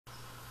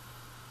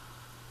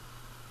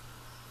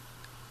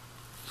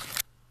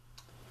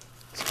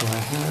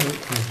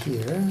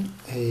here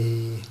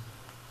a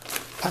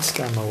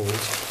pasca mold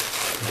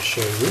to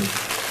show you.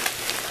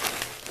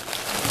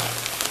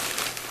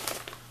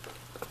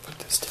 Put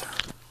this down.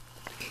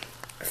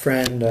 A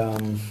friend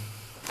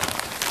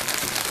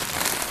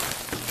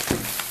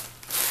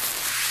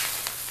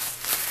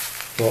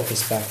brought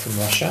this back from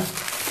Russia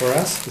for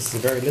us. This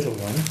is a very little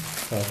one,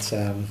 but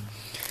I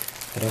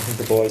don't think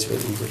the boys will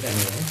eat it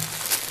anyway.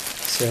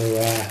 So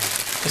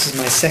this is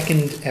my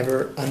second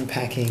ever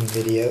unpacking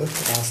video.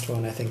 The last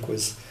one I think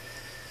was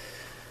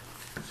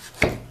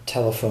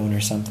telephone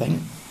or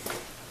something.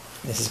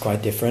 This is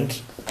quite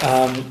different.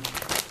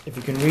 If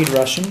you can read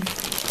Russian,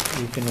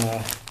 you can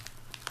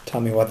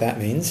tell me what that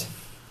means.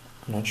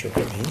 I'm not sure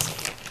what it means.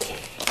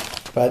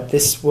 But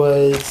this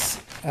was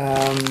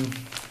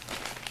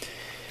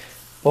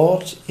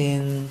bought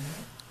in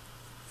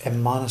a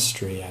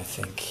monastery, I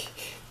think.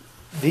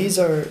 These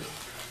are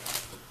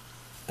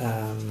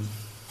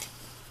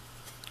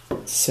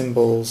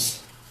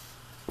symbols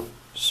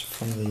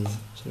from the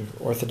sort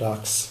of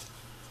Orthodox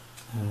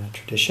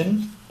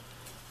tradition,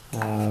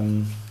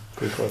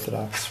 Greek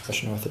Orthodox,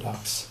 Russian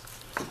Orthodox.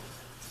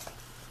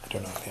 I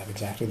don't know if they have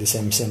exactly the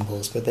same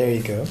symbols, but there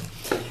you go.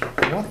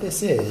 And what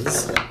this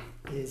is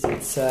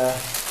it's a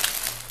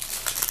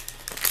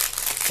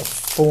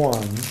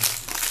form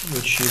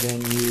which you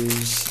then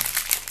use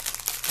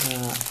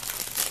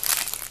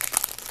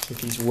with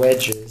these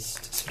wedges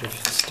to sort of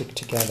stick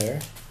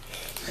together,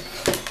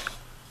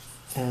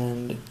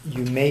 and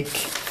you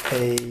make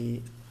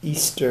a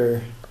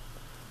Easter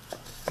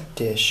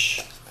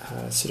dish,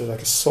 sort of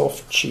like a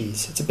soft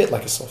cheese. It's a bit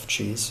like a soft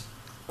cheese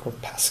called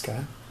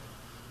pascha.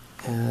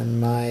 And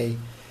my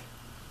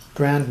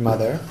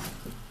grandmother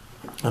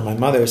on my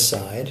mother's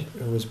side,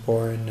 who was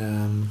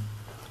born,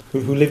 who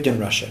lived in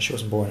Russia. She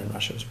wasn't born in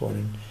Russia. She was born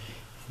in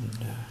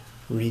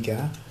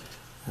Riga,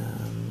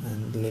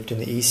 and lived in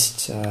the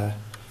East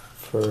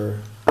for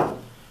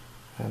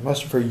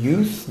most of her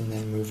youth, and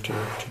then moved to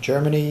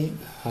Germany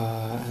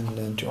and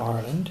then to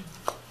Ireland.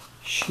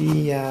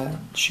 She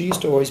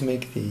used to always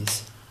make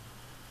these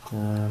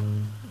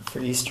for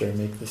Easter.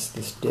 Make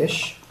this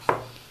dish,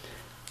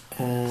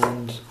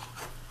 and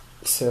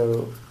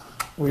so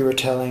we were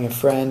telling a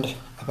friend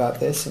about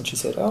this, and she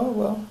said, "Oh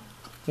well,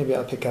 maybe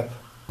I'll pick up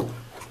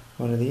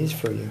one of these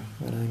for you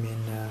when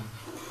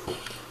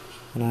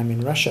I'm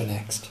in Russia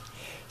next."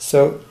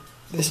 So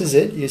this is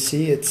it. You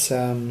see, it's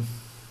I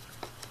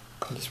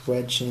just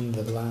wedge in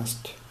the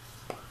last.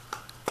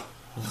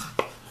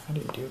 How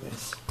do you do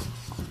this?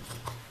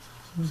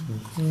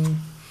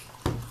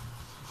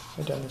 Have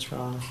I done this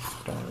wrong?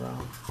 I've done it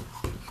wrong.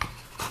 I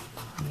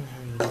wonder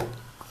how you do it.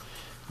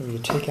 Maybe you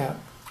take out.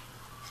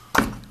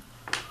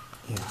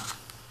 Yeah.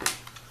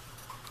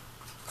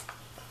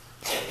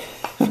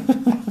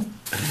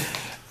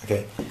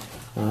 Okay.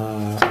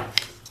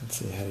 Let's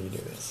see. How do you do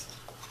this?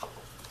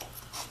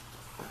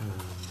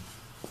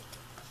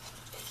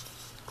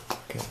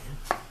 Okay.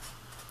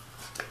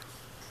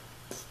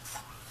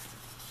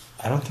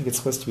 I don't think it's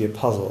supposed to be a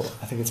puzzle.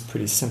 I think it's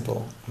pretty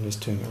simple. I'm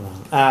just doing it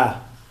wrong.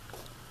 Ah!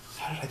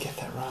 How did I get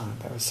that wrong?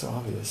 That was so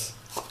obvious.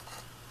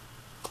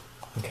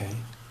 Okay.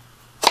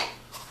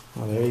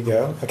 Well, there you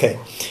go. Okay.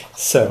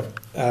 So,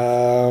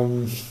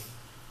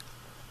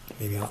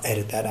 maybe I'll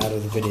edit that out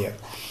of the video.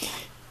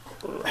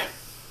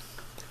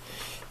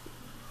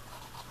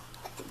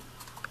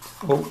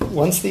 Well,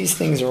 once these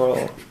things are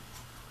all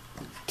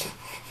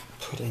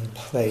put in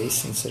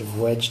place and sort of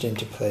wedged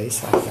into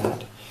place like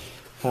that,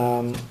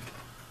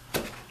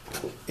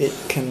 it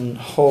can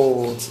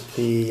hold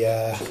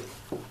this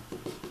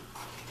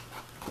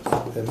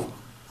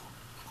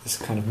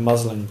kind of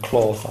muslin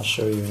cloth. I'll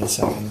show you in a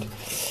second,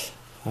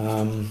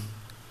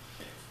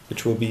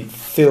 which will be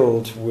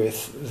filled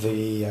with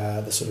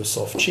the sort of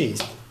soft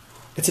cheese.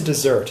 It's a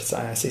dessert.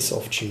 I say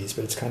soft cheese,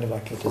 but it's kind of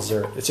like a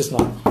dessert. It's just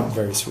not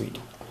very sweet.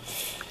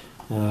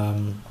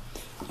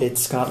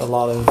 It's got a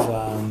lot of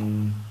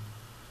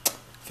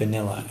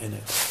vanilla in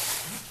it.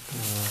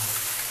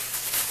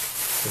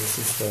 So this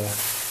is the.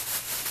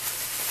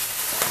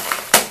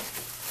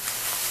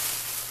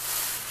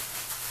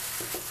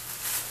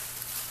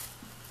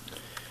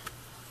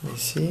 You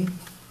see,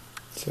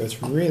 so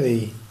it's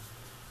really,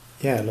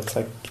 yeah, it looks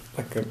like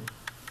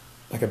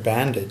a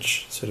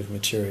bandage sort of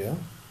material,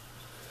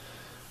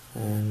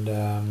 and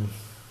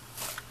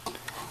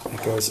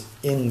it goes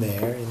in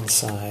there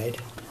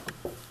inside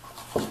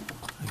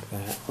like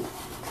that.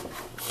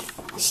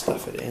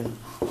 Stuff it in,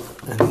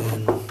 and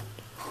then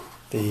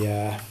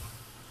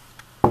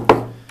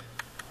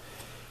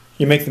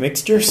you make the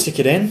mixture, stick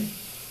it in,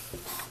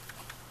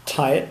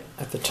 tie it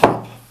at the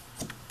top.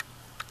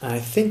 And I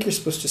think you're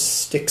supposed to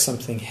stick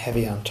something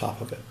heavy on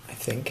top of it, I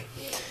think.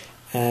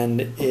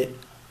 And it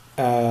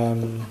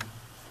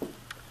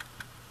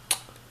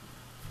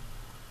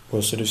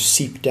will sort of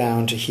seep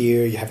down to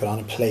here. You have it on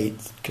a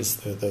plate because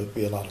there'll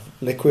be a lot of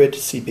liquid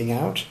seeping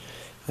out.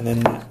 And then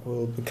that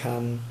will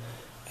become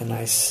a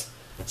nice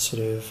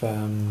sort of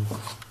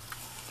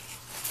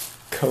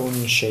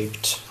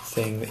cone-shaped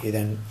thing that you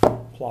then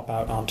plop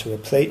out onto a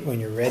plate when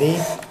you're ready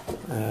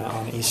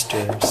on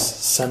Easter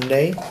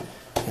Sunday,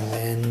 and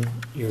then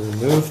you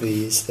remove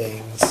these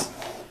things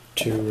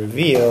to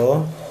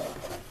reveal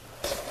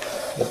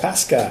the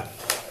pascha.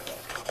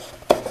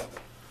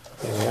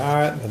 There we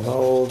are, the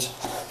mold.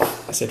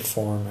 I said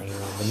form earlier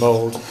on. The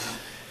mold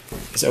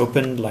is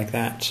opened like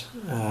that,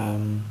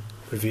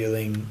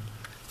 revealing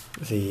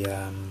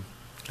the...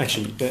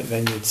 actually,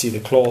 then you'd see the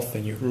cloth,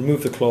 then you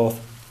remove the cloth,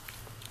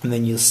 and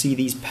then you'll see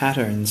these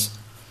patterns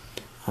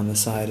on the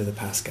side of the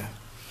pascha.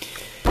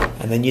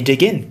 And then you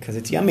dig in, because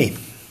it's yummy.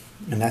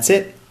 And that's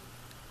it.